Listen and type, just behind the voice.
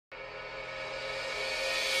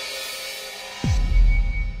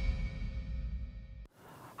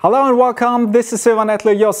Hello and welcome, this is Silvan,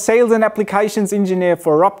 your Sales and Applications Engineer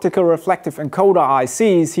for Optical Reflective Encoder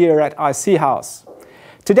ICs here at iC-Haus.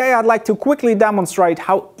 Today I'd like to quickly demonstrate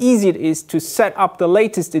how easy it is to set up the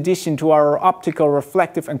latest addition to our Optical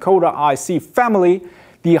Reflective Encoder IC family,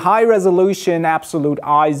 the high-resolution absolute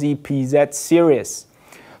iC-PZ series.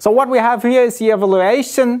 So what we have here is the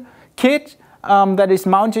evaluation kit that is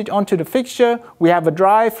mounted onto the fixture. We have a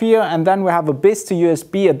drive here, and then we have a BIS to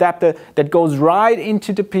USB adapter that goes right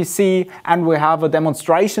into the PC, and we have a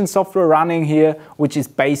demonstration software running here which is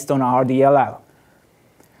based on RDLL.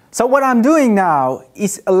 So what I'm doing now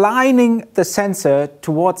is aligning the sensor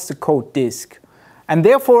towards the code disk, and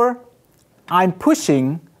therefore I'm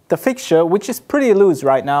pushing the fixture, which is pretty loose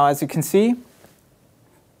right now as you can see,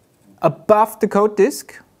 above the code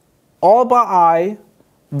disk, all by eye,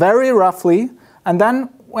 very roughly, and then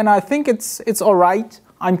when I think it's all right,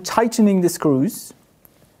 I'm tightening the screws.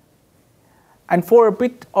 And for a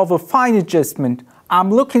bit of a fine adjustment, I'm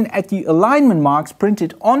looking at the alignment marks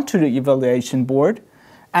printed onto the evaluation board,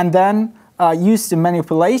 and then use the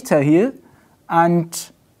manipulator here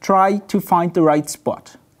and try to find the right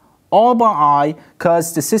spot. All by eye,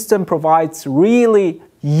 because the system provides really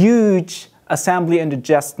huge assembly and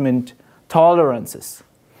adjustment tolerances.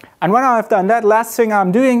 And when I've done that, last thing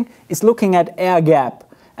I'm doing is looking at air gap,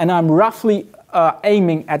 and I'm roughly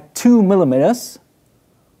aiming at 2 millimeters.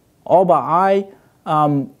 All by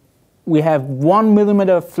eye, we have 1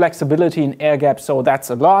 millimeter flexibility in air gap, so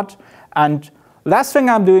that's a lot. And last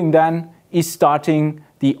thing I'm doing then is starting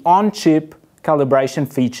the on-chip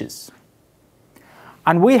calibration features.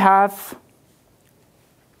 And we have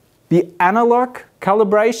the analog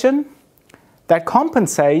calibration that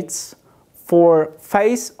compensates for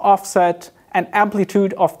phase, offset and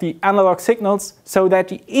amplitude of the analog signals so that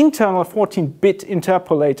the internal 14-bit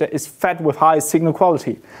interpolator is fed with high signal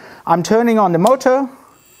quality. I'm turning on the motor,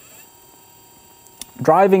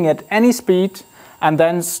 driving at any speed, and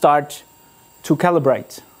then start to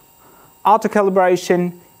calibrate. Auto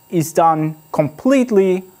calibration is done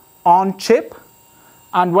completely on chip,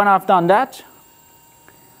 and when I've done that,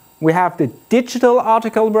 we have the digital auto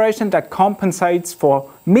calibration that compensates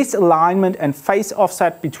for misalignment and phase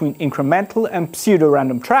offset between incremental and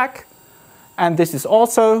pseudo-random track. And this is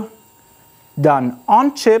also done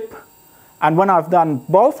on chip. And when I've done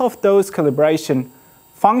both of those calibration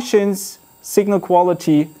functions, signal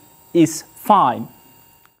quality is fine.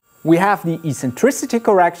 We have the eccentricity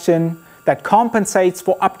correction that compensates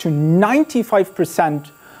for up to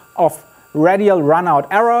 95% of radial runout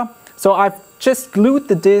error. So I've just glued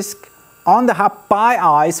the disc on the hub by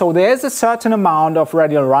eye, so there's a certain amount of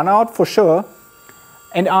radial runout for sure.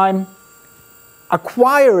 And I'm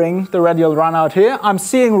acquiring the radial runout here. I'm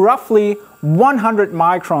seeing roughly 100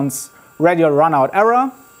 microns radial runout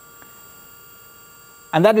error.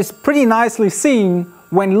 And that is pretty nicely seen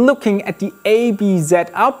when looking at the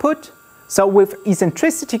ABZ output. So with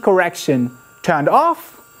eccentricity correction turned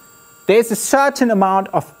off, there's a certain amount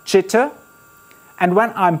of jitter. And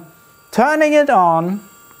when I'm turning it on,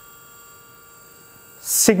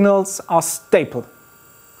 signals are stable.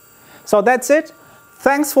 So that's it.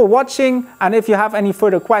 Thanks for watching, and if you have any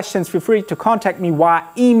further questions, feel free to contact me via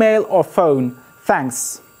email or phone.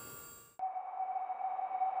 Thanks.